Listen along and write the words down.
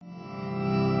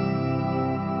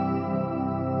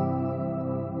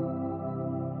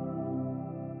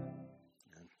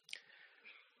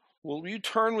Will you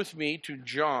turn with me to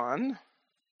John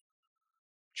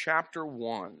chapter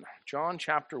 1? John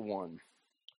chapter 1.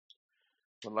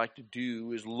 What I'd like to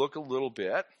do is look a little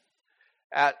bit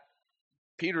at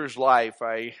Peter's life.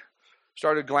 I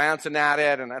started glancing at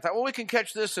it, and I thought, well, we can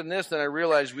catch this and this. Then I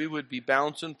realized we would be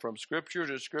bouncing from scripture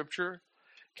to scripture,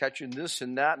 catching this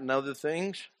and that and other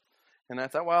things. And I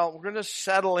thought, well, we're going to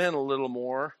settle in a little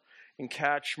more and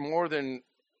catch more than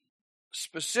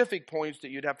specific points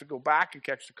that you'd have to go back and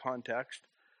catch the context.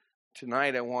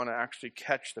 Tonight I want to actually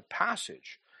catch the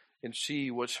passage and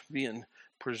see what's being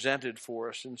presented for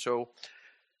us. And so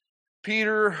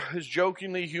Peter is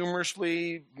jokingly,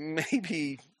 humorously,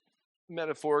 maybe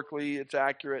metaphorically, it's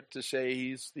accurate to say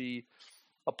he's the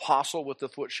apostle with the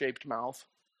foot-shaped mouth.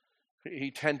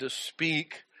 He tend to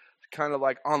speak kind of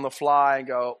like on the fly and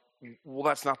go, well,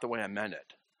 that's not the way I meant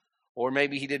it. Or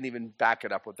maybe he didn't even back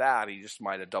it up with that. He just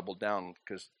might have doubled down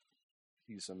because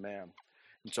he's a man.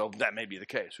 And so that may be the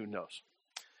case. Who knows?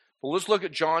 Well, let's look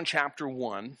at John chapter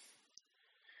 1.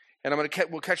 And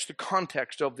we'll catch the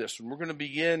context of this. And we're going to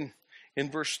begin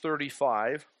in verse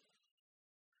 35.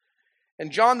 And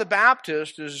John the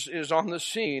Baptist is on the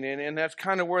scene. And that's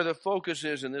kind of where the focus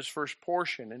is in this first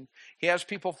portion. And he has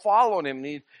people following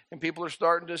him. And people are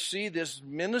starting to see this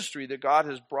ministry that God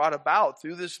has brought about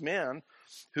through this man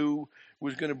who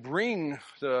was going to bring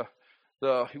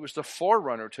he was the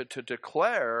forerunner to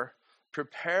declare,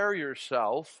 prepare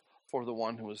yourself for the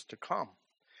one who is to come.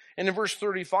 And in verse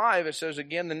 35, it says,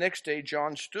 again, the next day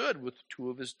John stood with two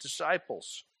of his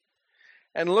disciples.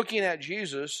 And looking at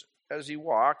Jesus as he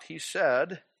walked, he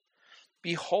said,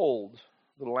 behold,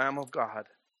 the Lamb of God.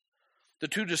 The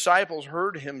two disciples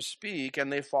heard him speak,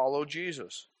 and they followed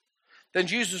Jesus. Then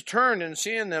Jesus turned and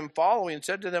seeing them following,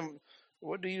 said to them,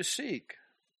 what do you seek?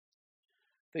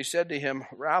 They said to him,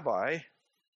 Rabbi,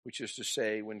 which is to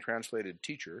say, when translated,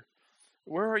 teacher,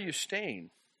 where are you staying?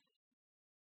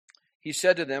 He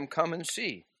said to them, come and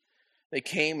see. They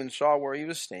came and saw where he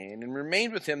was staying and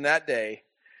remained with him that day.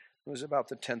 It was about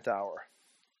the 10th hour.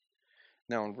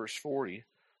 Now in verse 40,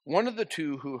 one of the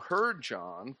two who heard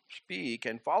John speak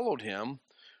and followed him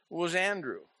was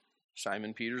Andrew,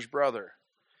 Simon Peter's brother.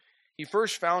 He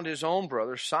first found his own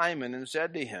brother Simon and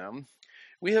said to him,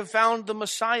 we have found the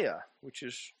Messiah, which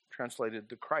is translated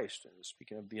the Christ,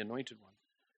 speaking of the anointed one.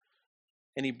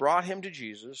 And he brought him to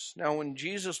Jesus. Now when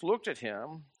Jesus looked at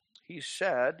him, he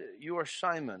said, you are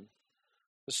Simon,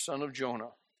 the son of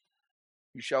Jonah.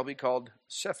 You shall be called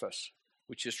Cephas,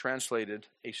 which is translated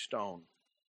a stone.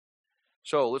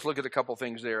 So let's look at a couple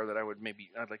things there that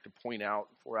I'd like to point out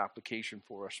for application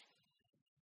for us.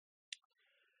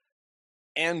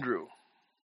 Andrew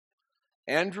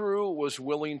was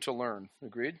willing to learn,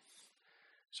 agreed?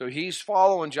 So he's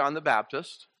following John the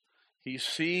Baptist. He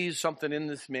sees something in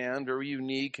this man very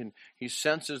unique, and he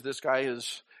senses this guy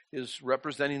is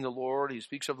representing the Lord. He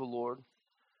speaks of the Lord.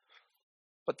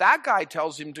 But that guy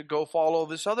tells him to go follow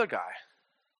this other guy.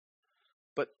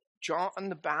 But John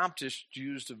the Baptist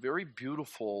used a very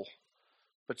beautiful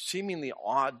but seemingly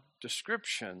odd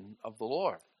description of the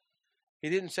Lord. He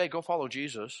didn't say, go follow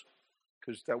Jesus,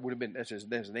 because that would have been, that's his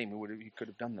name, he could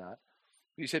have done that.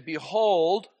 He said,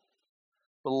 behold,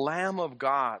 the Lamb of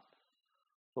God.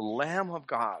 The Lamb of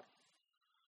God.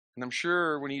 And I'm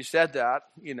sure when he said that,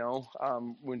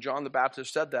 when John the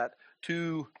Baptist said that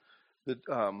to the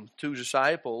two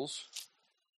disciples,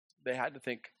 they had to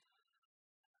think,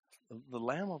 the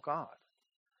Lamb of God.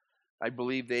 I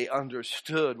believe they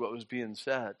understood what was being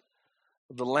said.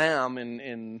 The Lamb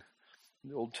in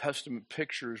the Old Testament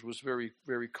pictures was very,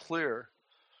 very clear.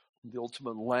 The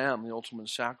ultimate lamb, the ultimate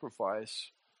sacrifice.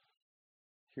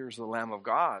 Here's the Lamb of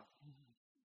God.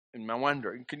 And I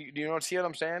wonder, do you see what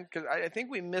I'm saying? Because I think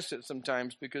we miss it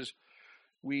sometimes because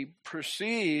we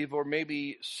perceive or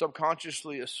maybe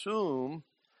subconsciously assume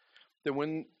that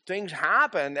when things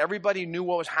happen, everybody knew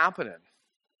what was happening.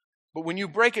 But when you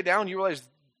break it down, you realize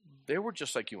they were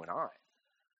just like you and I.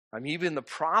 I mean, even the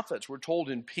prophets were told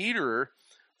in Peter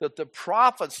that the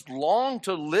prophets longed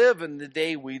to live in the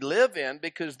day we live in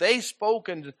because they spoke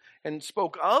and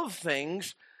spoke of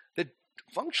things that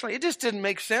functionally, it just didn't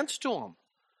make sense to them.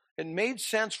 It made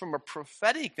sense from a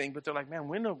prophetic thing, but they're like, man,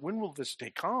 when will this day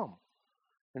come?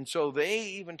 And so they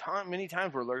even many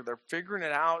times they're figuring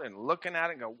it out and looking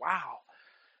at it and go, wow.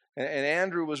 And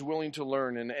Andrew was willing to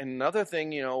learn. And another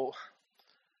thing,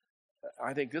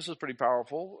 I think this is pretty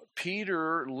powerful.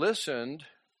 Peter listened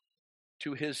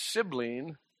to his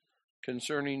sibling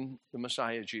concerning the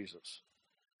Messiah Jesus.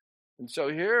 And so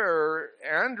here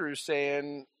Andrew's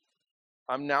saying,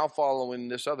 I'm now following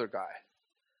this other guy.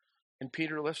 And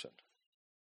Peter listened.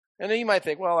 And then you might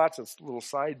think, well, that's a little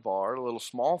sidebar, a little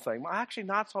small thing. Well, actually,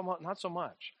 not so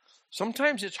much.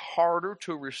 Sometimes it's harder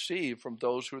to receive from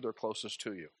those who are the closest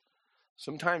to you.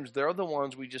 Sometimes they're the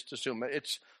ones we just assume.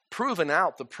 It's proven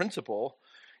out, the principle,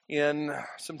 in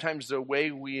sometimes the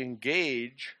way we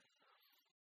engage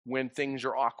when things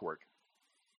are awkward.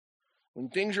 When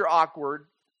things are awkward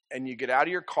and you get out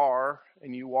of your car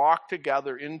and you walk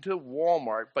together into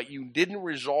Walmart, but you didn't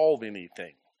resolve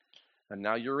anything. And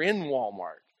now you're in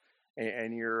Walmart.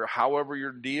 And you're, however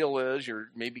your deal is, you're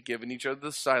maybe giving each other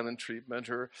the silent treatment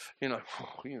or, kind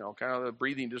of the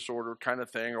breathing disorder kind of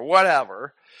thing or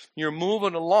whatever. You're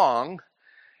moving along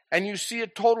and you see a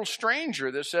total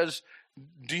stranger that says,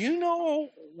 do you know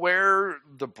where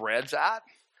the bread's at?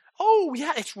 Oh,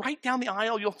 yeah, it's right down the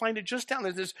aisle. You'll find it just down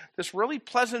there. This really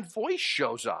pleasant voice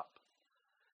shows up.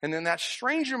 And then that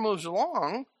stranger moves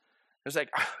along. It's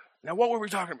like, now what were we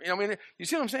talking about? You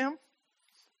see what I'm saying?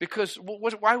 Because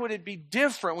why would it be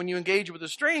different when you engage with a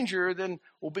stranger than,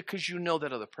 because you know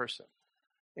that other person.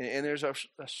 And there's a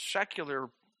secular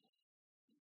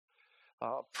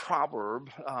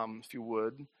proverb, if you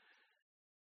would,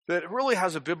 that really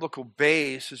has a biblical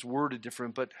base, is worded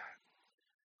different, but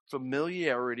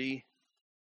familiarity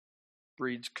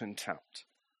breeds contempt.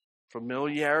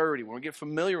 Familiarity, when we get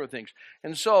familiar with things.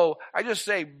 And so I just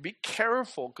say, be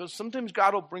careful, because sometimes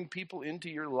God will bring people into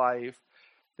your life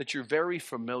that you're very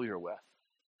familiar with.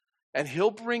 And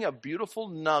he'll bring a beautiful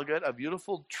nugget, a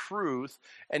beautiful truth,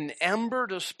 an ember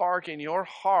to spark in your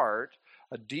heart,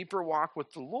 a deeper walk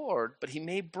with the Lord, but he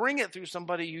may bring it through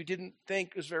somebody you didn't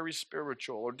think was very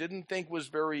spiritual or didn't think was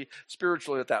very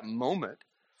spiritual at that moment.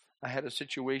 I had a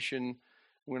situation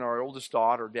when our oldest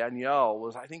daughter, Danielle,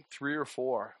 was, I think, 3 or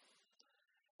 4.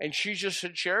 And she just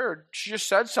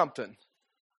said something.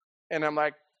 And I'm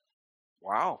like,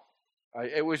 wow.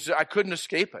 I couldn't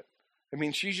escape it. I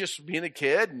mean, she's just being a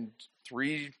kid and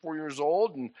 3, 4 years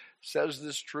old and says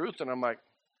this truth. And I'm like,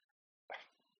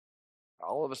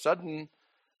 all of a sudden,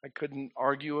 I couldn't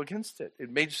argue against it. It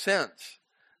made sense.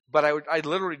 But I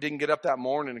literally didn't get up that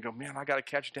morning and go, man, I got to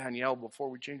catch Danielle before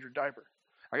we change her diaper.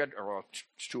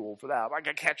 It's too old for that. I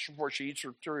got to catch her before she eats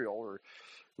her cereal. Or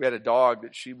we had a dog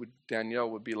that Danielle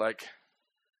would be like,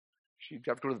 she'd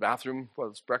have to go to the bathroom while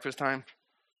it's breakfast time.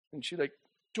 And she'd like,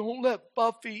 don't let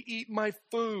Buffy eat my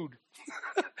food.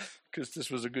 Because this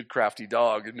was a good crafty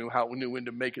dog and knew when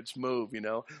to make its move,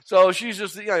 So she's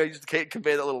just, just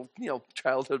convey that little,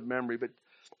 childhood memory. But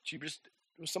she just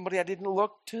was somebody I didn't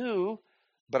look to,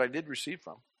 but I did receive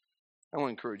from. I want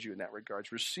to encourage you in that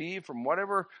regard. Receive from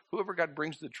whoever God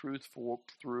brings the truth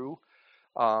through.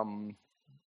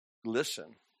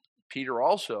 Listen. Peter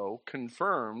also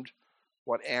confirmed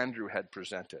what Andrew had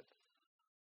presented.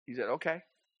 He said, okay,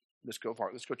 let's go for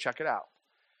it. Let's go check it out.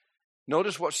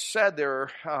 Notice what's said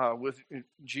there with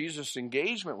Jesus'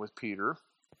 engagement with Peter.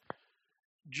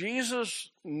 Jesus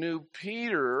knew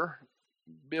Peter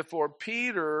before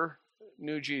Peter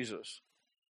knew Jesus.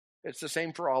 It's the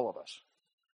same for all of us.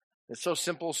 It's so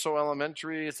simple, so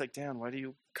elementary. It's like, Dan, why do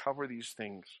you cover these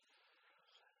things?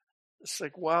 It's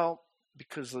like, well,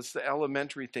 because it's the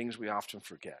elementary things we often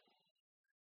forget.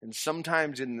 And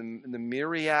sometimes in the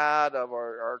myriad of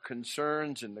our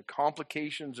concerns and the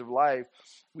complications of life,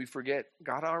 we forget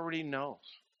God already knows.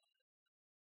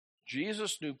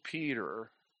 Jesus knew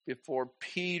Peter before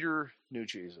Peter knew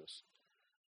Jesus.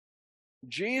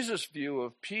 Jesus' view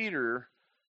of Peter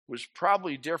was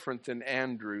probably different than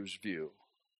Andrew's view.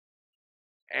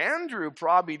 Andrew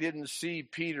probably didn't see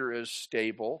Peter as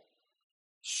stable,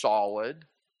 solid,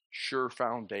 sure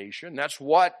foundation. That's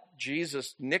what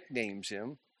Jesus nicknames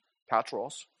him.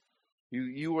 Patros,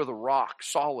 you are the rock,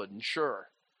 solid and sure.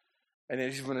 And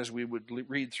even as we would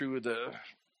read through the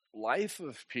life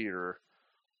of Peter,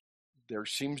 there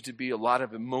seems to be a lot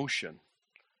of emotion.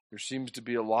 There seems to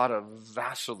be a lot of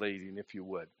vacillating, if you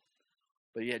would.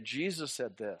 But yet Jesus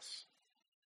said this,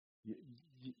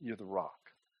 you're the rock.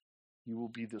 You will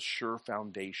be the sure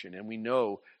foundation. And we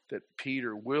know that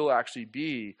Peter will actually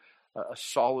be a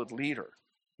solid leader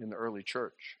in the early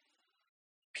church.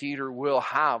 Peter will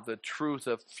have the truth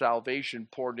of salvation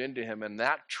poured into him, and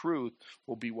that truth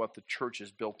will be what the church is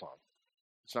built on.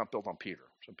 It's not built on Peter.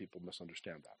 Some people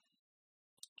misunderstand that.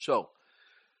 So,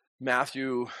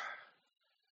 Matthew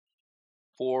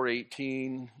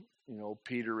 4:18,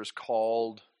 Peter is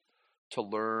called to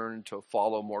learn, to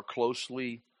follow more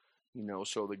closely.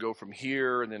 So they go from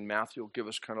here, and then Matthew will give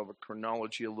us kind of a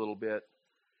chronology a little bit.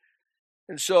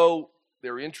 And so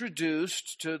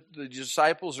the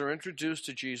disciples are introduced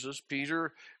to Jesus.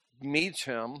 Peter meets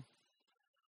him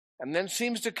and then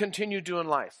seems to continue doing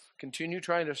life, continue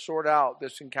trying to sort out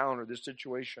this encounter, this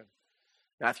situation.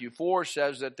 Matthew 4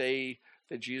 says that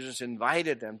Jesus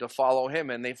invited them to follow him,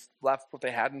 and they left what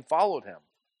they had and followed him.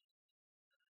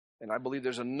 And I believe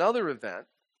there's another event,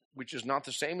 which is not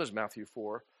the same as Matthew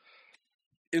 4,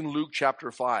 in Luke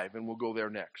chapter 5, and we'll go there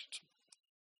next.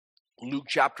 Luke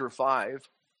chapter 5,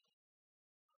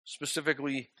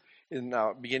 specifically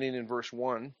beginning in verse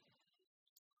 1.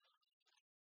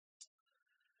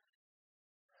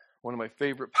 One of my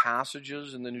favorite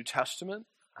passages in the New Testament.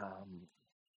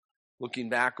 Looking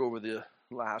back over the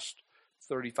last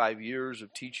 35 years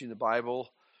of teaching the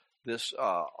Bible, this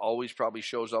always probably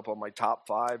shows up on my top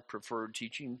 5 preferred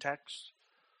teaching texts,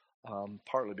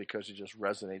 partly because it just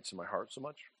resonates in my heart so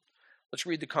much. Let's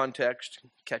read the context,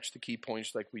 catch the key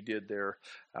points like we did there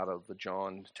out of the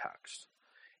John text.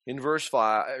 In verse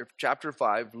 5, chapter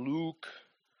 5, Luke,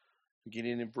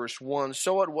 beginning in verse 1,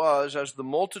 so it was, as the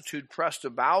multitude pressed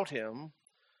about him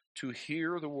to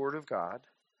hear the word of God,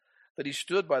 that he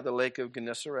stood by the lake of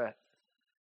Gennesaret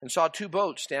and saw 2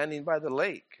 boats standing by the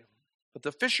lake. But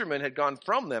the fishermen had gone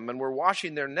from them and were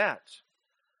washing their nets.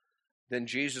 Then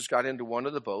Jesus got into one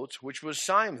of the boats, which was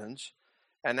Simon's,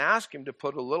 and asked him to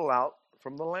put a little out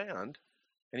from the land.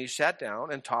 And he sat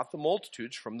down and taught the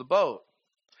multitudes from the boat.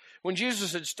 When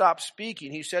Jesus had stopped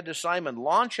speaking, he said to Simon,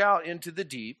 launch out into the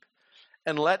deep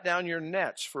and let down your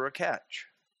nets for a catch.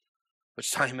 But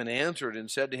Simon answered and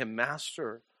said to him,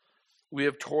 Master, we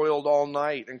have toiled all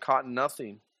night and caught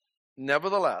nothing.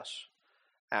 Nevertheless,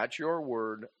 at your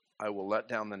word, I will let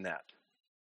down the net.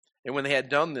 And when they had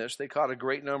done this, they caught a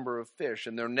great number of fish,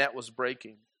 and their net was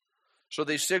breaking. So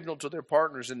they signaled to their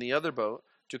partners in the other boat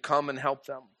to come and help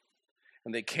them.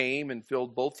 And they came and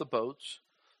filled both the boats,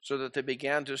 so that they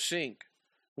began to sink.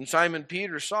 When Simon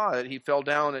Peter saw it, he fell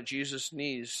down at Jesus'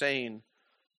 knees, saying,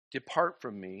 Depart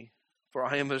from me, for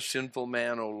I am a sinful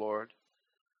man, O Lord.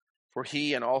 For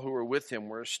he and all who were with him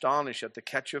were astonished at the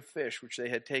catch of fish which they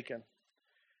had taken.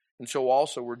 And so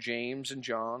also were James and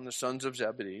John, the sons of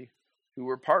Zebedee, who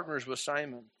were partners with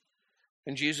Simon.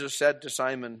 And Jesus said to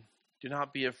Simon, Do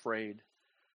not be afraid.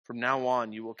 From now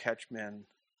on you will catch men.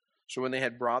 So when they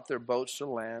had brought their boats to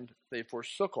land, they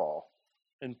forsook all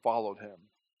and followed him.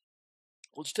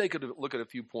 Let's take a look at a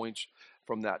few points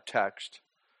from that text.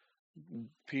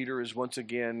 Peter is once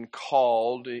again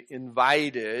called,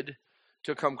 invited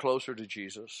to come closer to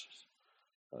Jesus.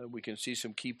 We can see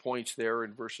some key points there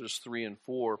in verses 3 and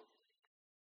 4,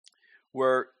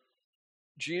 where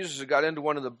Jesus got into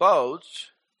one of the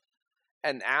boats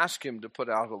and asked him to put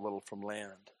out a little from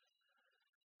land.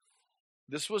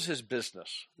 This was his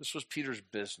business. This was Peter's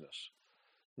business.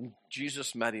 And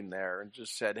Jesus met him there and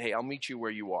just said, hey, I'll meet you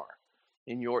where you are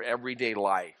in your everyday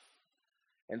life.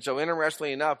 And so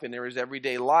interestingly enough, in his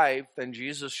everyday life, then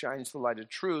Jesus shines the light of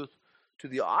truth to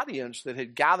the audience that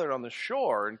had gathered on the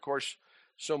shore. And of course,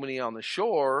 so many on the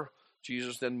shore,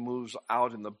 Jesus then moves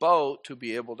out in the boat to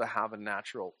be able to have a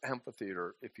natural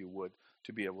amphitheater, if you would,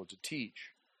 to be able to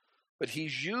teach. But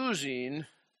he's using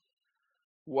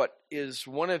what is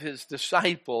one of his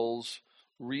disciples'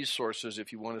 resources,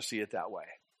 if you want to see it that way.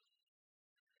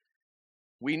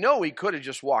 We know he could have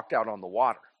just walked out on the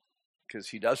water, because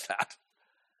he does that.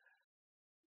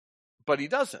 But he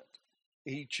doesn't.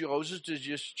 He chooses to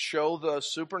just show the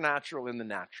supernatural in the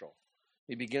natural.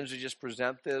 He begins to just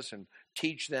present this and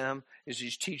teach them. As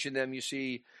he's teaching them, you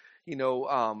see, he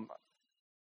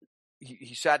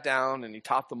sat down and he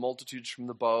taught the multitudes from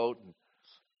the boat.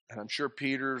 And I'm sure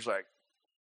Peter's like,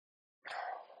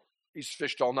 he's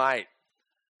fished all night.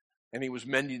 And he was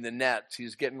mending the nets.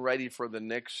 He's getting ready for the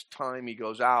next time he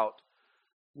goes out,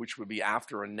 which would be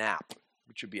after a nap,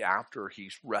 which would be after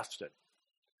he's rested.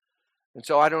 And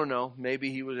so I don't know,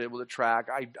 maybe he was able to track.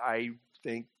 I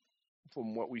think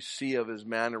from what we see of his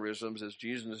mannerisms as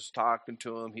Jesus is talking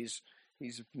to him, he's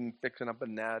fixing up a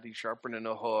net, he's sharpening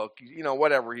a hook,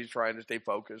 whatever, he's trying to stay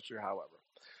focused or however.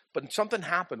 But something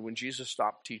happened when Jesus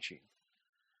stopped teaching.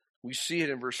 We see it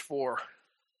in verse 4.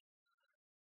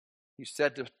 He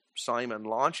said to Simon,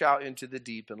 launch out into the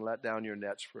deep and let down your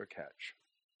nets for a catch.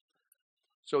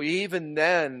 So even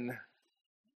then,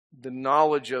 the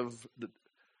knowledge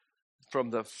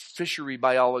from the fishery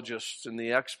biologists and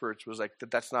the experts was like,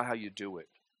 that's not how you do it.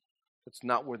 That's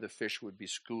not where the fish would be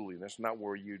schooling. That's not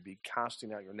where you'd be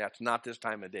casting out your nets. Not this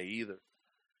time of day either.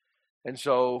 And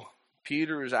so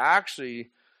Peter is actually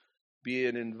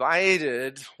being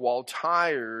invited while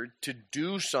tired to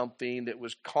do something that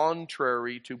was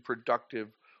contrary to productive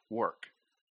work.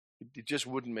 It just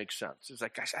wouldn't make sense. It's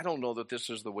like, guys, I don't know that this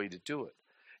is the way to do it.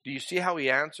 Do you see how he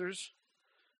answers?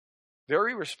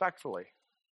 Very respectfully.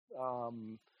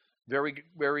 Very,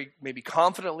 very maybe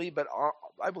confidently, but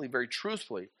I believe very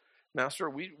truthfully. Master,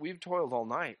 we've toiled all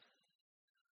night.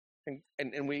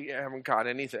 And we haven't caught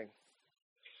anything.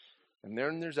 And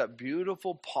then there's that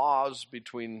beautiful pause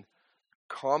between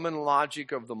common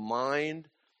logic of the mind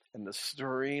and the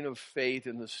stirring of faith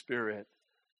in the Spirit.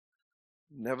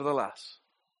 Nevertheless,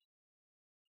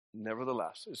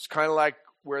 it's kind of like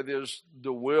where there's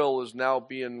the will is now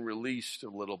being released a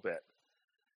little bit.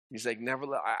 He's like,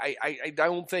 nevertheless, I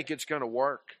don't think it's going to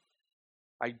work.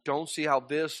 I don't see how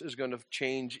this is going to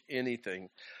change anything.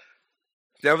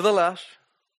 Nevertheless,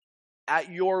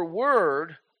 at your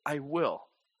word, I will.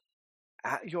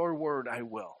 At your word, I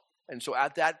will. And so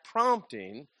at that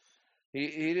prompting,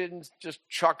 he didn't just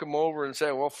chuck him over and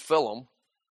say, well, fill him.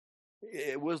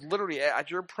 It was literally,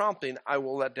 at your prompting, I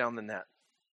will let down the net.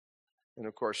 And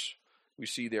of course, we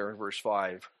see there in verse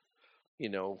 5,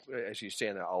 as he's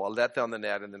saying that, I'll let down the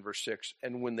net. And then verse 6,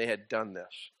 and when they had done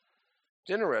this.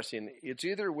 It's interesting. It's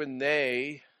either when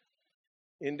they,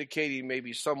 indicating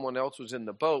maybe someone else was in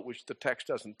the boat, which the text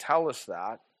doesn't tell us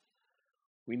that.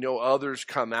 We know others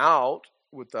come out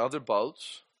with the other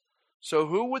boats. So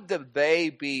who would the they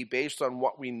be based on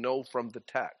what we know from the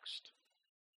text?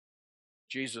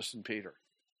 Jesus and Peter.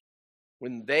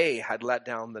 When they had let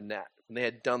down the net, when they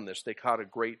had done this, they caught a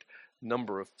great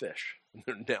number of fish, and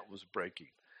their net was breaking.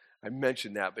 I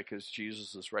mention that because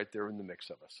Jesus is right there in the mix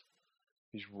of us.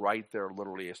 He's right there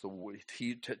literally as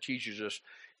he teaches us.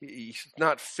 He's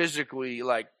not physically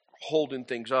like holding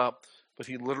things up, but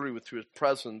he literally, through his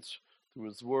presence, through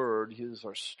his word, he is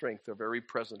our strength, our very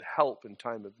present help in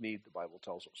time of need, the Bible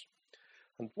tells us.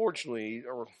 Unfortunately,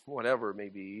 or whatever it may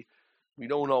be, we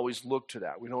don't always look to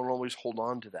that. We don't always hold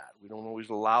on to that. We don't always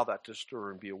allow that to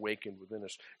stir and be awakened within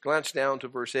us. Glance down to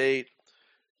verse 8.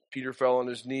 Peter fell on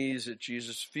his knees at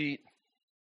Jesus' feet.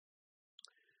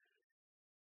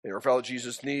 They fell at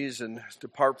Jesus' knees and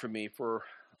depart from me, for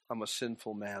I'm a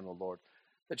sinful man, O Lord.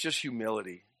 That's just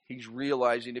humility. He's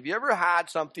realizing, have you ever had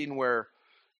something where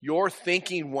you're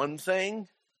thinking one thing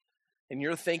and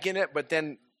you're thinking it, but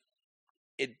then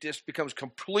it just becomes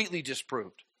completely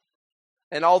disproved?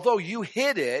 And although you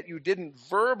hid it, you didn't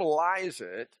verbalize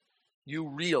it, you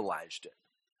realized it.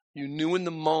 You knew in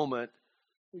the moment,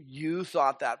 you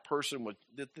thought that person was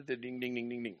ding, ding, ding,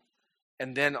 ding, ding.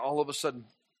 And then all of a sudden,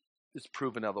 it's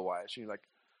proven otherwise. You're like,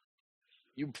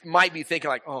 you might be thinking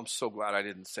like, oh, I'm so glad I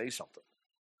didn't say something.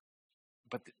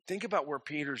 But think about where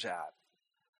Peter's at.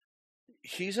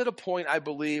 He's at a point, I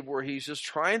believe, where he's just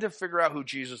trying to figure out who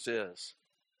Jesus is.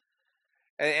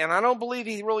 And I don't believe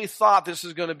he really thought this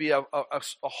is going to be a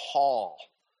haul,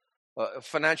 a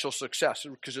financial success,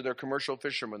 because they're commercial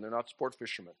fishermen. They're not sport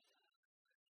fishermen.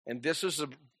 And this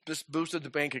boosted the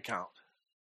bank account.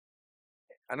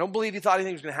 I don't believe he thought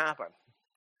anything was going to happen.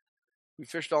 We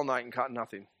fished all night and caught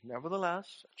nothing.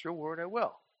 Nevertheless, at your word, I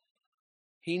will.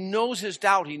 He knows his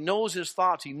doubt. He knows his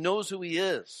thoughts. He knows who he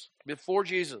is before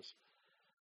Jesus.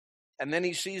 And then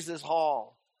he sees this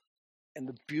haul. And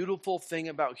the beautiful thing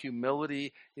about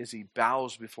humility is he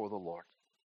bows before the Lord.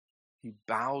 He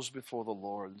bows before the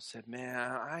Lord and said,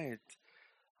 man,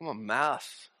 I'm a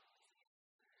mess.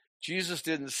 Jesus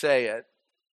didn't say it,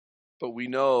 but we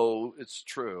know it's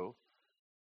true.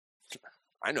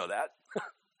 I know that.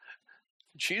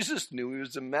 Jesus knew he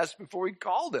was a mess before he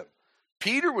called him.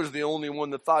 Peter was the only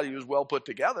one that thought he was well put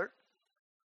together.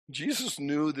 Jesus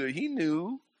knew that he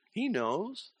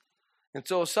knows. And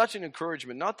so it's such an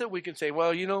encouragement. Not that we can say,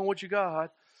 well, you know what you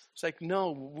got. It's like,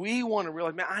 no, we want to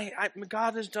realize, man,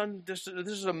 God has done this. This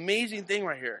is an amazing thing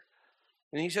right here.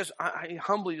 And he says, I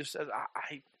humbly just said,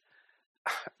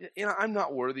 I'm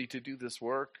not worthy to do this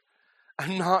work.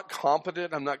 I'm not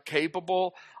competent. I'm not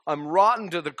capable. I'm rotten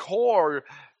to the core.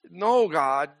 No,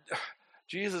 God,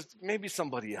 Jesus, maybe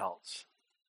somebody else.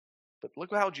 But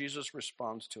look how Jesus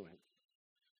responds to him.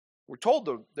 We're told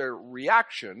their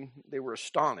reaction, they were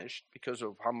astonished because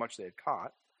of how much they had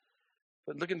caught.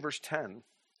 But look in verse 10.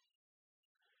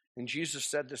 And Jesus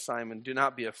said to Simon, do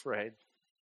not be afraid.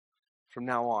 From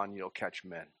now on, you'll catch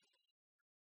men.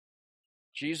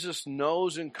 Jesus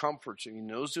knows and comforts him. He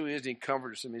knows who he is and he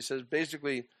comforts him. He says,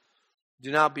 basically,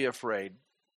 do not be afraid.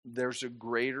 There's a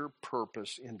greater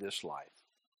purpose in this life.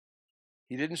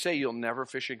 He didn't say you'll never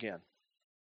fish again.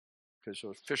 Because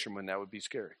for a fisherman, that would be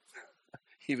scary.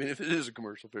 Even if it is a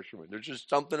commercial fisherman. There's just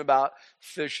something about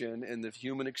fishing in the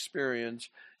human experience,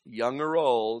 young or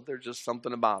old, there's just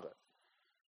something about it.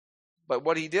 But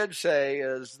what he did say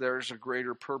is there's a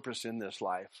greater purpose in this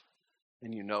life.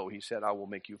 And he said, I will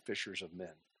make you fishers of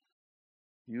men.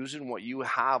 Using what you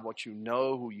have, what you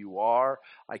know, who you are,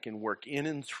 I can work in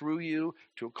and through you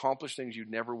to accomplish things you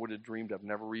never would have dreamed of,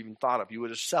 never even thought of. You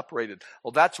would have separated.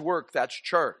 Well, that's work, that's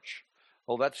church.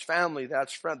 Oh, that's family,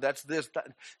 that's friend, that's this, that.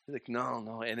 Like,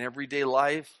 no. In everyday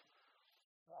life,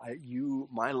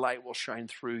 my light will shine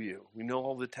through you. We know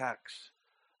all the texts.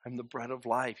 I'm the bread of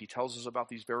life. He tells us about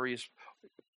these various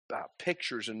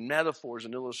pictures and metaphors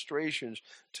and illustrations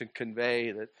to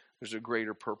convey that there's a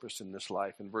greater purpose in this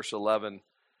life. In verse 11,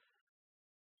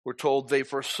 we're told they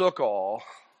forsook all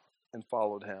and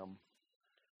followed him.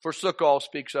 Forsook all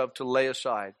speaks of to lay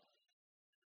aside,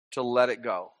 to let it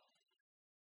go.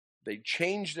 They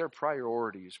changed their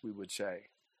priorities, we would say.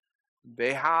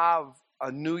 They have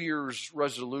a New Year's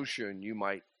resolution you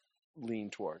might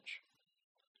lean towards.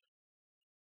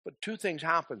 But two things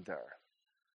happened there.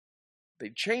 They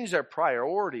changed their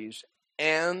priorities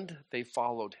and they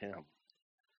followed him.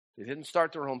 They didn't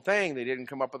start their own thing. They didn't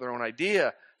come up with their own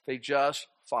idea. They just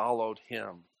followed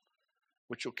him,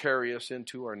 which will carry us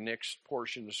into our next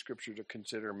portion of Scripture to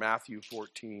consider, Matthew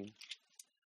 14.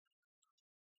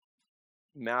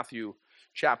 Matthew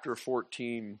chapter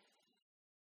 14.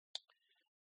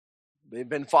 They've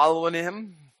been following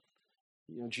him.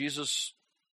 Jesus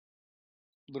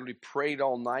literally prayed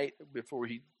all night before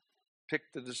he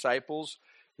picked the disciples.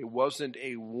 It wasn't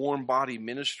a warm body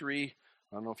ministry.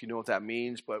 I don't know if you know what that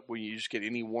means, but when you just get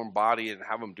any warm body and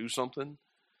have them do something.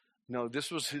 No, this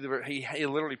was, he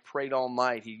literally prayed all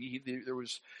night. There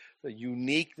was a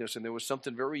uniqueness and there was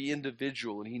something very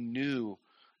individual, and he knew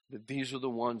that these are the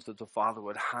ones that the Father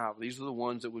would have. These are the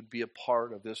ones that would be a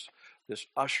part of this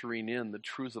ushering in the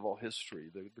truth of all history,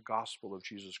 the gospel of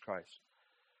Jesus Christ.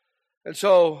 And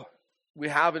so we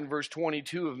have in verse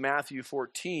 22 of Matthew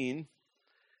 14,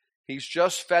 he's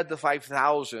just fed the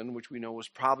 5,000, which we know was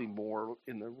probably more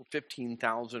in the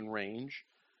 15,000 range.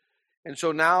 And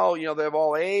so now, they've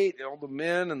all ate, all the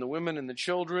men and the women and the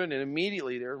children, and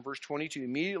immediately there in verse 22,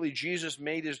 immediately Jesus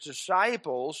made his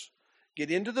disciples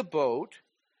get into the boat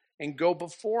and go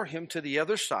before him to the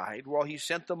other side while he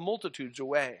sent the multitudes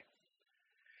away.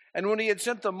 And when he had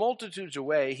sent the multitudes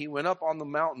away, he went up on the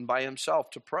mountain by himself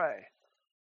to pray.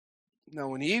 Now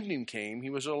when evening came, he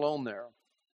was alone there.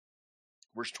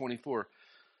 Verse 24,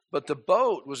 but the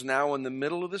boat was now in the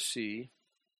middle of the sea,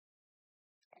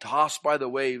 tossed by the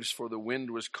waves, for the wind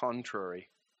was contrary.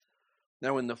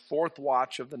 Now in the fourth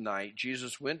watch of the night,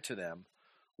 Jesus went to them,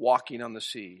 walking on the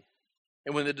sea.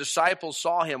 And when the disciples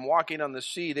saw him walking on the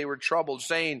sea, they were troubled,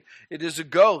 saying, "It is a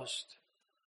ghost."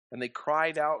 And they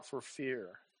cried out for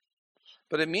fear.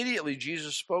 But immediately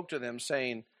Jesus spoke to them,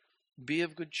 saying, "Be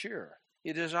of good cheer.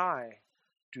 It is I.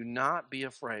 Do not be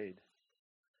afraid."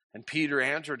 And Peter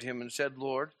answered him and said,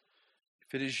 "Lord,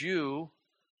 if it is you,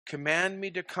 command me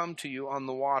to come to you on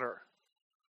the water."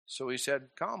 So he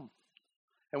said, "Come."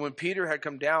 And when Peter had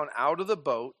come down out of the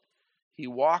boat, he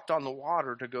walked on the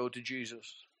water to go to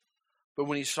Jesus. But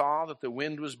when he saw that the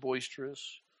wind was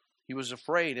boisterous, he was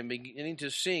afraid, and beginning to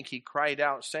sink, he cried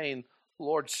out, saying,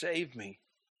 "Lord, save me."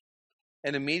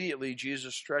 And immediately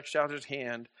Jesus stretched out his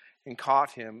hand and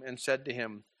caught him and said to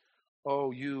him,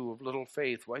 "Oh, you of little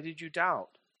faith, why did you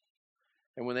doubt?"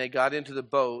 And when they got into the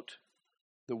boat,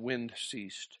 the wind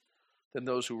ceased. Then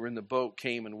those who were in the boat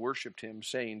came and worshipped him,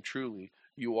 saying, "Truly,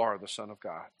 you are the Son of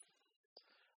God."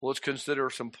 Well, let's consider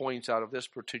some points out of this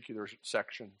particular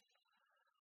section.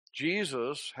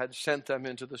 Jesus had sent them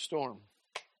into the storm.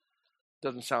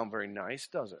 Doesn't sound very nice,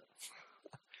 does it?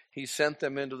 He sent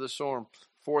them into the storm.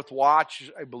 Fourth watch,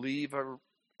 I believe,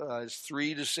 is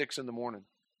 3 to 6 in the morning.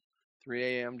 3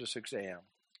 a.m. to 6 a.m.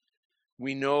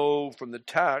 We know from the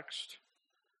text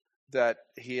that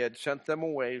he had sent them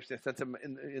away. He sent them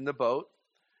in the boat.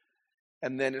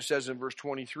 And then it says in verse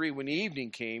 23, when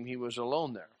evening came, he was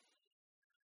alone there.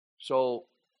 So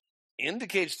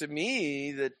indicates to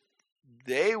me that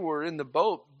they were in the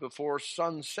boat before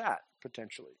sunset,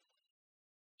 potentially.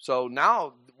 So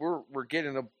now we're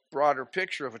getting a broader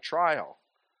picture of a trial.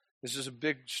 This is a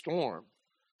big storm,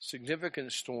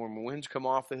 significant storm. Winds come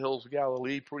off the hills of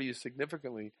Galilee pretty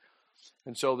significantly.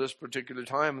 And so this particular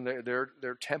time,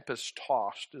 they're tempest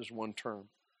tossed is one term.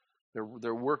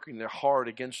 They're working, they're hard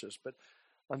against us. But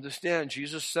understand,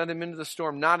 Jesus sent him into the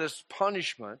storm not as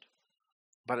punishment,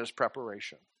 but as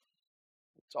preparation.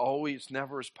 It's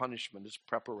never as punishment, it's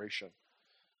preparation.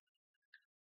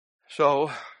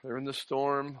 So they're in the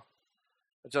storm.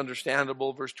 It's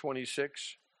understandable, verse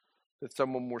 26, that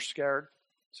some of them were scared.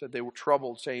 Said they were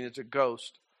troubled, saying it's a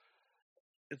ghost.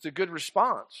 It's a good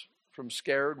response from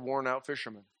scared, worn-out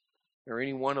fishermen, or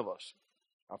any one of us.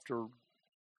 If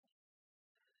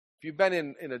you've been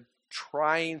in a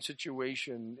trying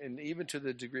situation, and even to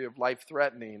the degree of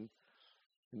life-threatening,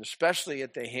 and especially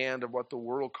at the hand of what the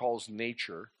world calls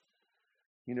nature,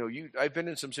 I've been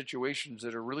in some situations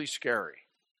that are really scary.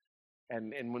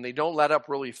 And when they don't let up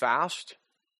really fast,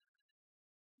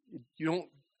 you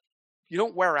you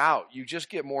don't wear out. You just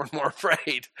get more and more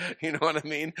afraid. You know what I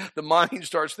mean? The mind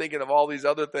starts thinking of all these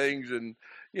other things, and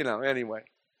anyway,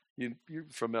 you're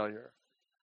familiar.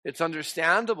 It's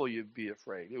understandable you'd be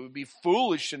afraid. It would be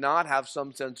foolish to not have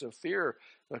some sense of fear.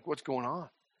 Like, what's going on?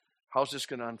 How's this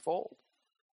going to unfold?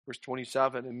 Verse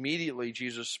 27, immediately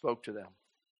Jesus spoke to them.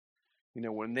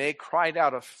 When they cried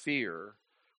out of fear,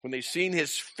 when they seen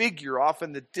his figure off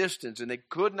in the distance, and they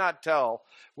could not tell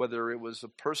whether it was a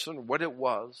person or what it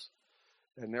was,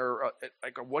 and they're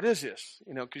like, what is this?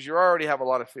 Because you already have a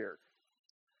lot of fear.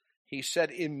 He said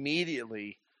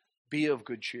immediately, be of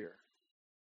good cheer.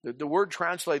 The word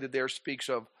translated there speaks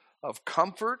of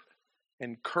comfort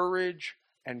and courage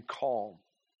and calm.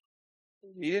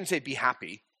 He didn't say be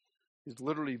happy. He's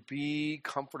literally be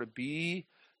comforted, be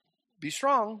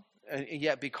strong, and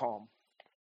yet be calm.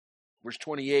 Verse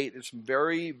 28 is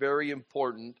very, very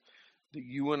important that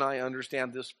you and I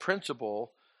understand this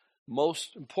principle.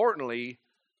 Most importantly,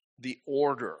 the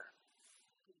order.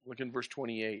 Look in verse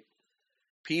 28.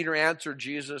 Peter answered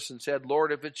Jesus and said,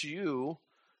 Lord, if it's you,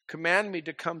 command me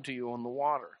to come to you on the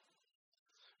water.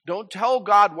 Don't tell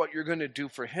God what you're going to do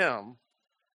for him.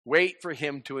 Wait for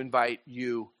him to invite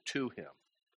you to him.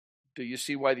 Do you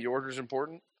see why the order is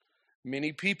important?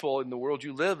 Many people in the world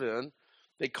you live in,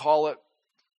 they call it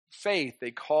faith.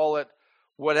 They call it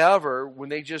whatever when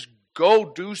they just go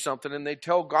do something and they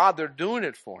tell God they're doing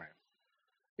it for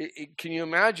him. Can you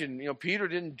imagine? Peter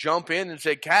didn't jump in and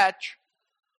say, catch.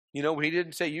 He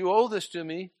didn't say, you owe this to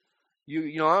me.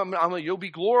 You'll be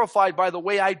glorified by the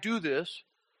way I do this.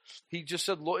 He just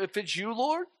said, Lord, if it's you,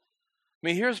 Lord.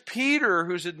 Here's Peter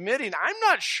who's admitting, I'm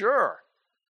not sure.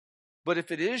 But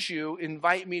if it is you,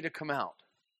 invite me to come out.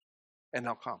 And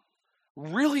I'll come.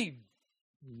 Really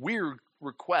weird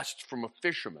request from a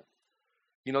fisherman.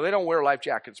 They don't wear life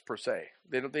jackets per se.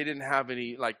 They didn't have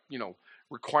any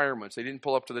requirements. They didn't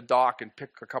pull up to the dock and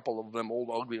pick a couple of them old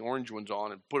ugly orange ones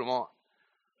on and put them on.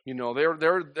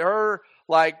 They're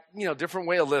like, different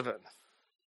way of living.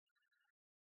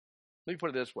 Let me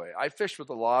put it this way. I fished with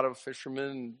a lot of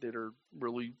fishermen that are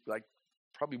really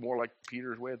probably more like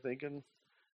Peter's way of thinking.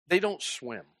 They don't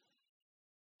swim.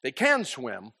 They can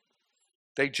swim.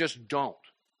 They just don't.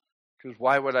 Because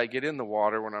why would I get in the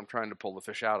water when I'm trying to pull the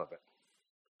fish out of it?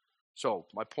 So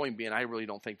my point being, I really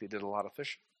don't think they did a lot of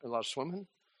fishing, a lot of swimming.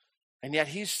 And yet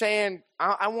he's saying,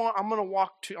 I want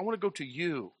to go to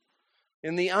you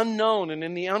in the unknown and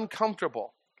in the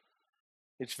uncomfortable.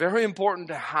 It's very important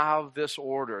to have this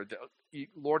order.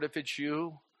 Lord, if it's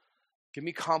you, give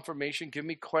me confirmation, give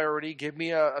me clarity, give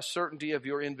me a certainty of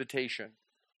your invitation.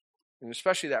 And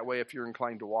especially that way if you're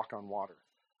inclined to walk on water.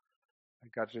 I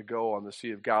got to go on the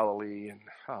Sea of Galilee and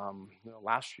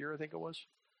last year, I think it was,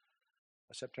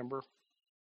 September.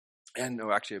 And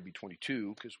no, actually it'd be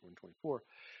 22 because we're in 24.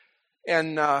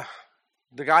 And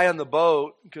the guy on the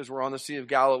boat, because we're on the Sea of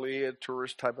Galilee, a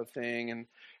tourist type of thing,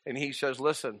 and he says,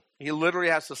 listen, he literally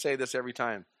has to say this every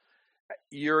time.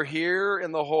 You're here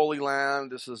in the Holy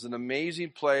Land. This is an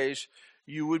amazing place.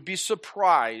 You would be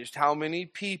surprised how many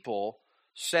people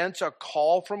sense a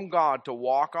call from God to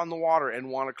walk on the water and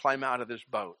want to climb out of this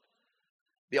boat.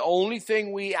 The only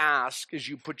thing we ask is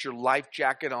you put your life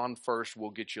jacket on first. We'll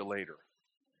get you later.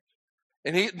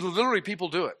 And literally people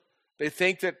do it. They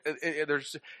think that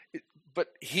but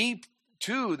he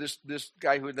too, this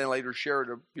guy who then later shared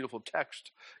a beautiful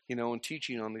text, and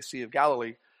teaching on the Sea of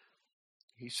Galilee,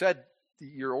 he said,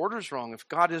 your order's wrong. If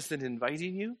God isn't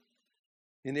inviting you,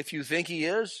 and if you think he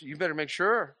is, you better make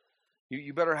sure.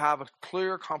 You better have a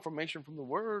clear confirmation from the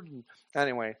Word. And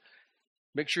anyway,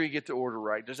 make sure you get the order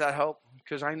right. Does that help?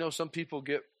 Because I know some people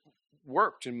get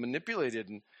worked and manipulated,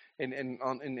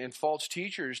 and false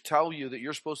teachers tell you that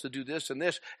you're supposed to do this, and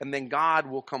then God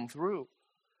will come through.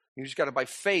 You just got to, by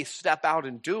faith, step out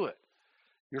and do it.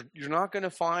 You're not going to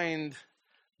find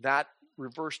that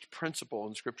reversed principle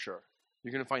in Scripture.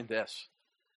 You're going to find this.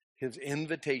 His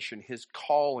invitation, his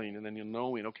calling, and then you're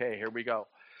knowing, okay, here we go.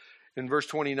 In verse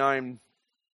 29,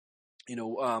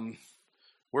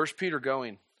 where's Peter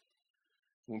going?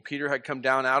 When Peter had come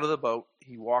down out of the boat,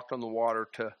 he walked on the water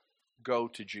to go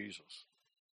to Jesus.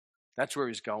 That's where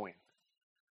he's going.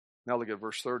 Now look at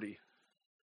verse 30.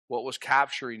 What was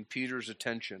capturing Peter's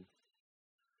attention?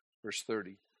 Verse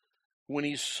 30. When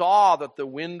he saw that the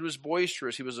wind was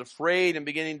boisterous, he was afraid and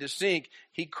beginning to sink.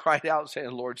 He cried out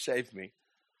saying, Lord, save me.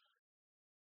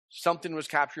 Something was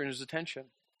capturing his attention.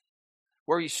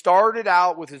 Where he started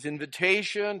out with his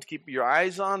invitation to keep your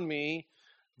eyes on me,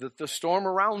 the storm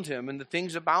around him and the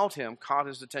things about him caught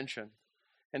his attention.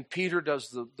 And Peter does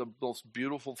the most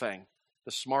beautiful thing,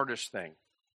 the smartest thing.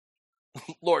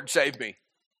 Lord, save me.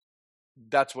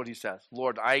 That's what he says.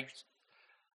 Lord,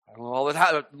 All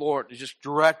that, Lord, is just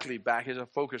directly back, his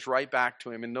focus right back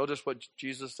to him. And notice what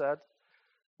Jesus said.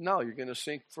 No, you're going to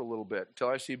sink for a little bit. Until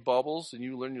I see bubbles and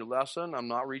you learn your lesson, I'm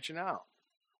not reaching out.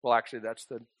 Well, actually, that's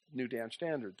the New Dan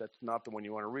Standard. That's not the one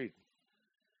you want to read.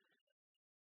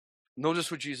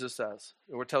 Notice what Jesus says,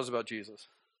 or what it tells about Jesus.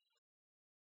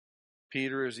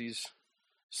 Peter, as he's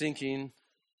sinking,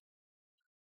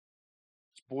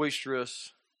 it's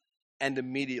boisterous, and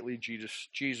immediately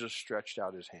Jesus stretched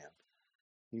out his hand.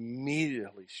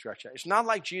 Immediately stretched out. It's not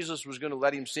like Jesus was going to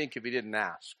let him sink if he didn't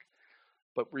ask.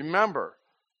 But remember,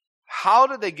 how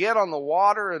did they get on the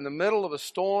water in the middle of a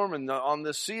storm and on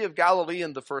the Sea of Galilee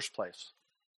in the first place?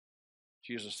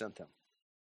 Jesus sent them.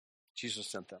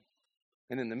 Jesus sent them.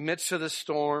 And in the midst of the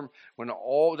storm, when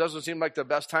it doesn't seem like the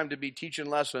best time to be teaching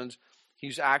lessons,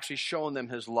 he's actually showing them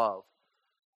his love,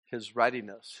 his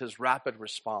readiness, his rapid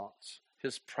response,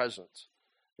 his presence.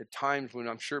 At times when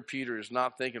I'm sure Peter is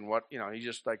not thinking he's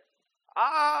just like,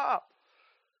 ah!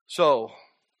 So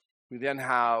we then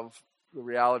have the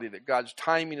reality that God's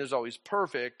timing is always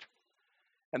perfect,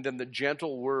 and then the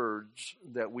gentle words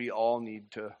that we all need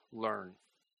to learn.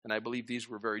 And I believe these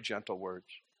were very gentle words.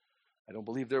 I don't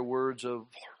believe they're words of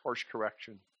harsh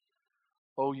correction.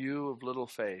 Oh, you of little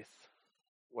faith,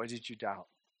 why did you doubt?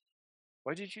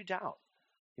 Why did you doubt?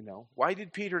 Why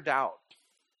did Peter doubt?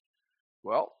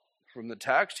 Well, from the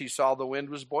text, he saw the wind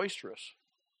was boisterous.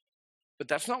 But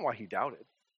that's not why he doubted.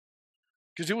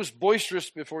 Because it was boisterous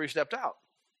before he stepped out.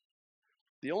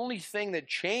 The only thing that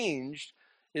changed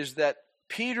is that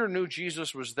Peter knew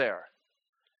Jesus was there.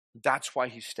 That's why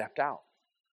he stepped out.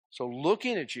 So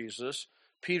looking at Jesus,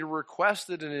 Peter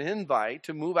requested an invite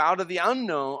to move out of the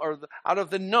unknown, or out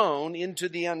of the known into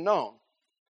the unknown.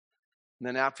 And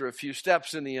then after a few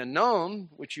steps in the unknown,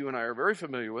 which you and I are very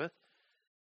familiar with,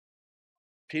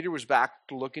 Peter was back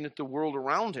looking at the world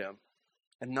around him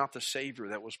and not the Savior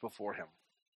that was before him.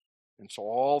 And so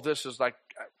all this is like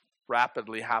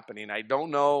rapidly happening. I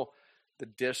don't know the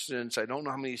distance. I don't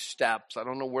know how many steps. I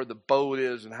don't know where the boat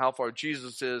is and how far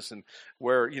Jesus is and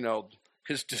where,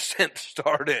 his descent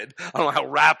started. I don't know how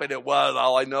rapid it was.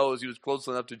 All I know is he was close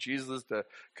enough to Jesus to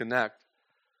connect.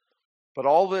 But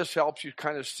all this helps you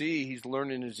kind of see he's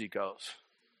learning as he goes.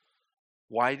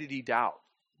 Why did he doubt?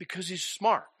 Because he's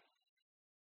smart.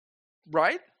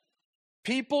 Right?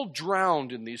 People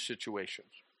drowned in these situations.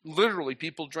 Literally,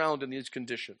 people drowned in these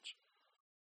conditions.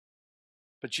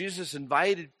 But Jesus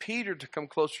invited Peter to come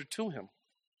closer to him.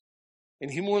 And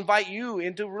he will invite you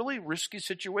into really risky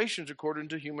situations according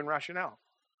to human rationale.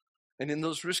 And in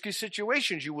those risky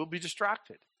situations, you will be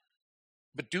distracted.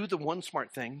 But do the one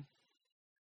smart thing.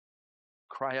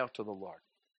 Cry out to the Lord.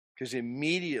 Because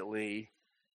immediately,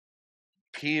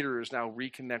 Peter is now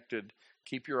reconnected.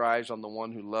 Keep your eyes on the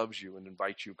one who loves you and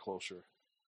invites you closer.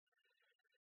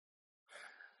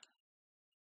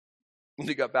 When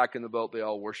they got back in the boat, they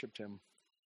all worshiped him.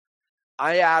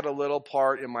 I add a little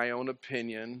part in my own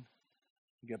opinion.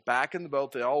 They got back in the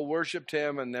boat, they all worshiped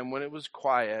him, and then when it was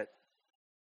quiet,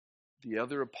 the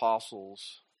other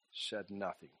apostles said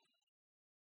nothing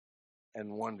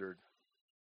and wondered,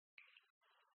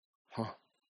 what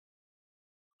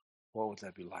would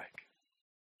that be like?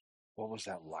 What was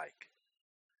that like?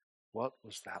 What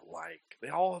was that like? They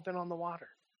all have been on the water.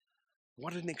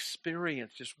 What an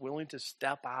experience, just willing to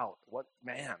step out. What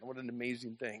an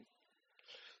amazing thing.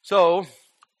 So,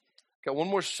 got one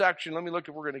more section. Let me look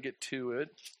if we're going to get to it.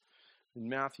 In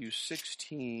Matthew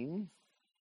 16.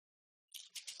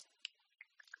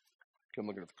 I'm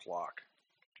looking at the clock.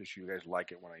 Just you guys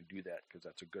like it when I do that because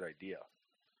that's a good idea.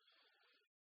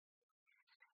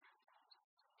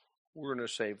 We're going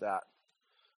to save that.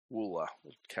 We'll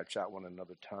catch that one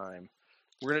another time.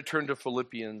 We're going to turn to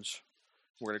Philippians.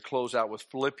 We're going to close out with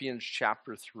Philippians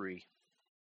chapter 3.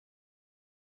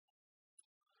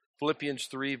 Philippians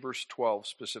 3, verse 12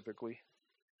 specifically.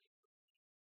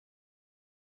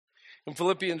 In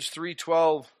Philippians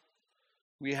 3:12,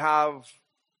 we have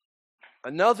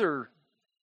another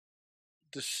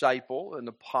disciple, an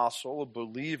apostle, a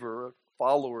believer, a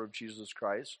follower of Jesus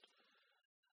Christ,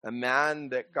 a man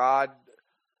that God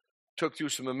took through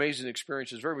some amazing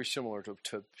experiences, very similar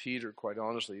to Peter, quite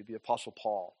honestly, the Apostle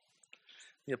Paul.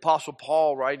 The Apostle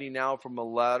Paul writing now from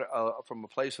a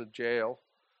place of jail,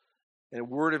 and a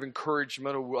word of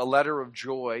encouragement, a letter of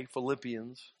joy,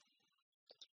 Philippians.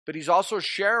 But he's also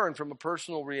sharing from a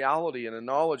personal reality and a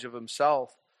knowledge of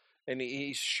himself. And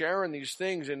he's sharing these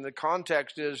things, and the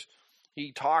context is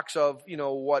he talks of,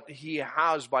 what he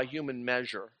has by human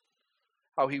measure.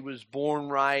 how he was born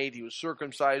right. He was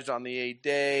circumcised on the eighth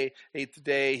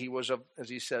day. He was, as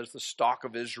he says, the stock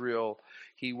of Israel.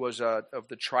 He was of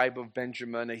the tribe of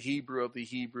Benjamin, a Hebrew of the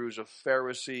Hebrews, a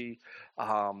Pharisee.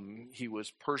 He was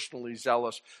personally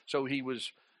zealous. So he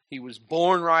was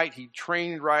born right. He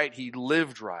trained right. He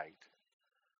lived right.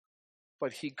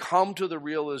 But he come to the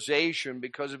realization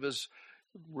because of his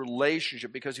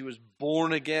relationship, because he was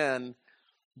born again,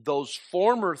 those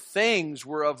former things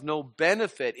were of no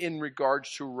benefit in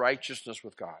regards to righteousness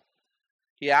with God.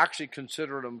 He actually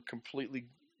considered them completely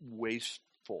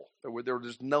wasteful. There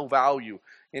was no value.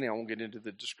 And I won't get into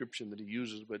the description that he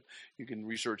uses, but you can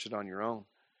research it on your own.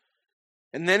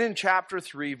 And then in chapter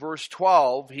 3, verse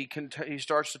 12, he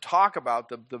starts to talk about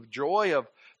the joy of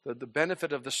the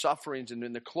benefit of the sufferings and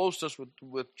in the closeness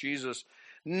with Jesus.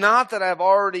 Not that I've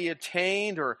already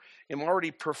attained or am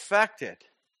already perfected,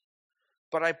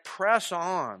 but I press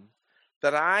on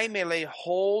that I may lay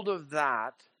hold of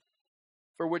that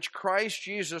for which Christ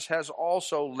Jesus has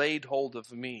also laid hold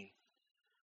of me.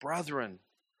 Brethren,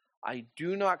 I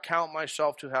do not count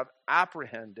myself to have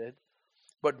apprehended,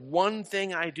 but one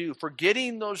thing I do,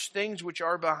 forgetting those things which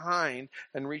are behind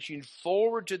and reaching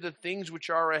forward to the things which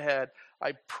are ahead,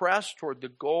 I press toward the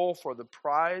goal for the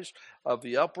prize of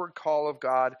the upward call of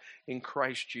God in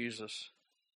Christ Jesus.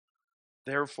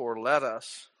 Therefore, let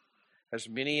us, as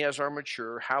many as are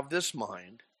mature, have this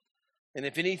mind. And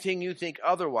if anything you think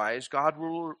otherwise, God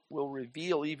will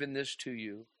reveal even this to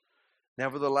you.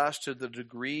 Nevertheless, to the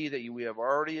degree that we have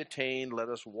already attained, let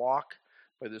us walk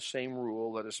by the same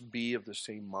rule, let us be of the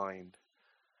same mind.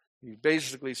 He's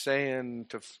basically saying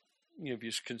if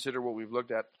you consider what we've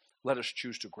looked at, let us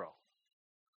choose to grow.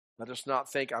 Let us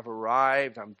not think I've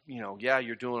arrived.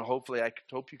 You're doing, hopefully I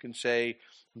hope you can say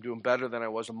I'm doing better than I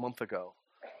was a month ago.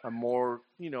 I'm more,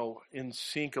 in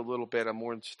sync a little bit. I'm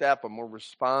more in step. I'm more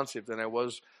responsive than I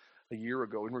was a year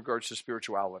ago in regards to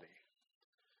spirituality.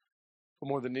 But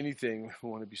more than anything, I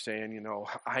want to be saying,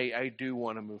 I do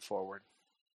want to move forward.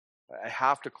 I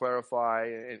have to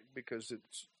clarify because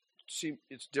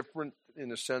it's different in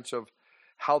the sense of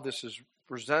how this is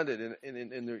presented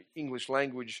in the English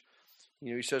language.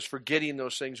 He says, forgetting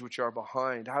those things which are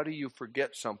behind. How do you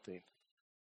forget something?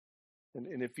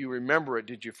 And if you remember it,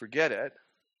 did you forget it?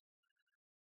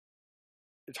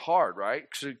 It's hard, right?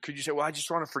 So could you say, well, I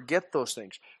just want to forget those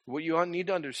things? What you need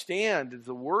to understand is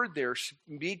the word there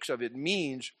speaks of, it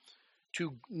means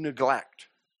to neglect.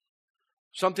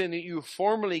 Something that you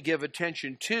formerly give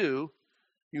attention to,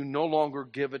 you no longer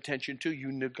give attention to.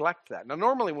 You neglect that. Now,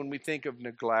 normally when we think of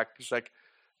neglect, it's like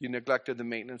you neglected the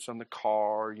maintenance on the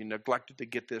car, you neglected to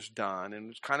get this done,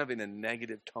 and it's kind of in a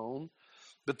negative tone.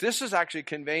 But this is actually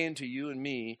conveying to you and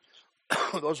me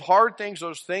those hard things,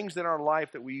 those things in our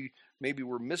life that we maybe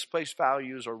were misplaced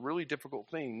values or really difficult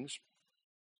things.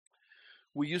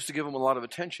 We used to give them a lot of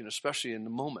attention, especially in the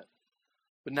moment.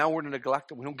 But now we're to neglect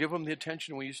them. We don't give them the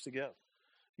attention we used to give.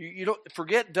 You don't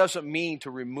forget doesn't mean to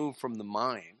remove from the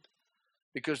mind,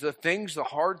 because the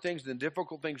hard things, the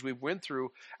difficult things we've went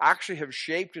through actually have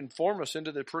shaped and formed us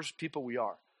into the people we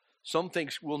are. Some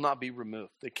things will not be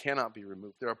removed. They cannot be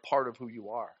removed. They're a part of who you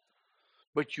are.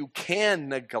 But you can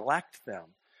neglect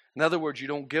them. In other words, you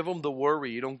don't give them the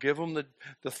worry. You don't give them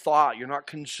the thought. You're not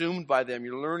consumed by them.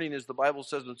 You're learning, as the Bible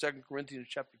says in 2 Corinthians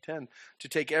chapter 10, to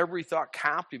take every thought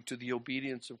captive to the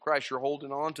obedience of Christ. You're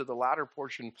holding on to the latter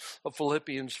portion of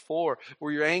Philippians 4,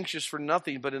 where you're anxious for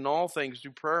nothing, but in all things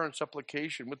through prayer and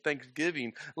supplication with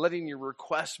thanksgiving, letting your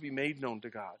requests be made known to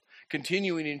God.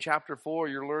 Continuing in chapter 4,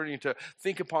 you're learning to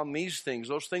think upon these things,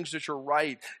 those things that are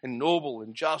right and noble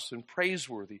and just and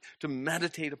praiseworthy, to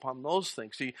meditate upon those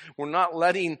things. See, we're not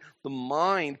letting the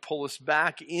mind pull us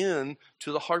back in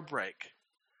to the heartbreak.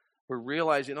 We're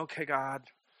realizing, okay, God,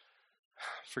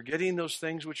 forgetting those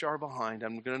things which are behind,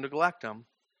 I'm going to neglect them.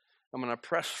 I'm going to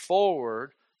press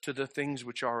forward to the things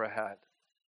which are ahead.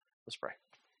 Let's pray.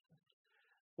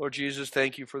 Lord Jesus,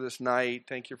 thank you for this night.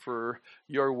 Thank you for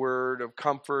your word of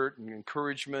comfort and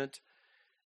encouragement.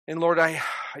 And Lord, I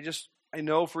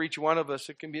know for each one of us,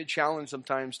 it can be a challenge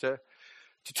sometimes to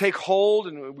take hold,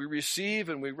 and we receive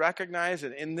and we recognize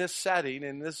it in this setting,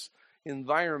 in this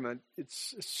environment.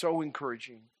 It's so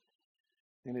encouraging,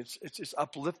 and it's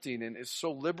uplifting, and it's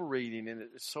so liberating, and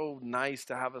it's so nice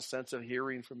to have a sense of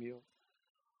hearing from you.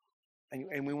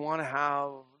 And we want to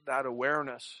have that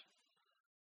awareness,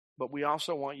 but we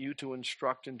also want you to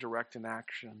instruct and direct in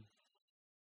action.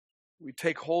 We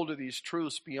take hold of these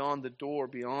truths beyond the door,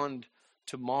 beyond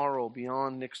tomorrow,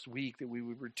 beyond next week, that we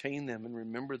would retain them and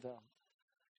remember them.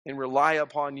 And rely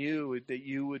upon you, that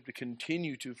you would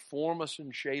continue to form us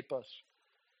and shape us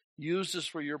Use this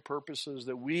for your purposes,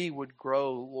 that we would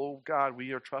grow. Oh God,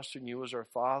 we are trusting you as our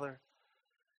Father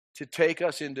to take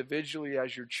us individually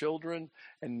as your children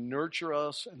and nurture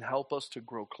us and help us to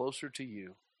grow closer to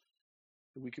you,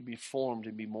 that we could be formed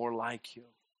and be more like you,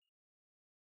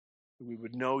 that we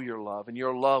would know your love, and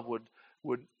your love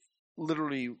would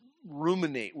literally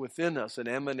ruminate within us and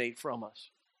emanate from us,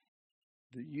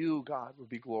 that you, God, would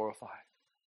be glorified.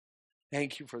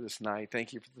 Thank you for this night.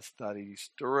 Thank you for the study.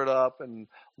 Stir it up, and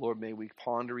Lord, may we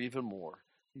ponder even more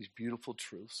these beautiful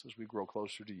truths as we grow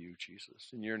closer to you, Jesus.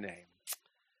 In your name,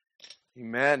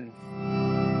 amen.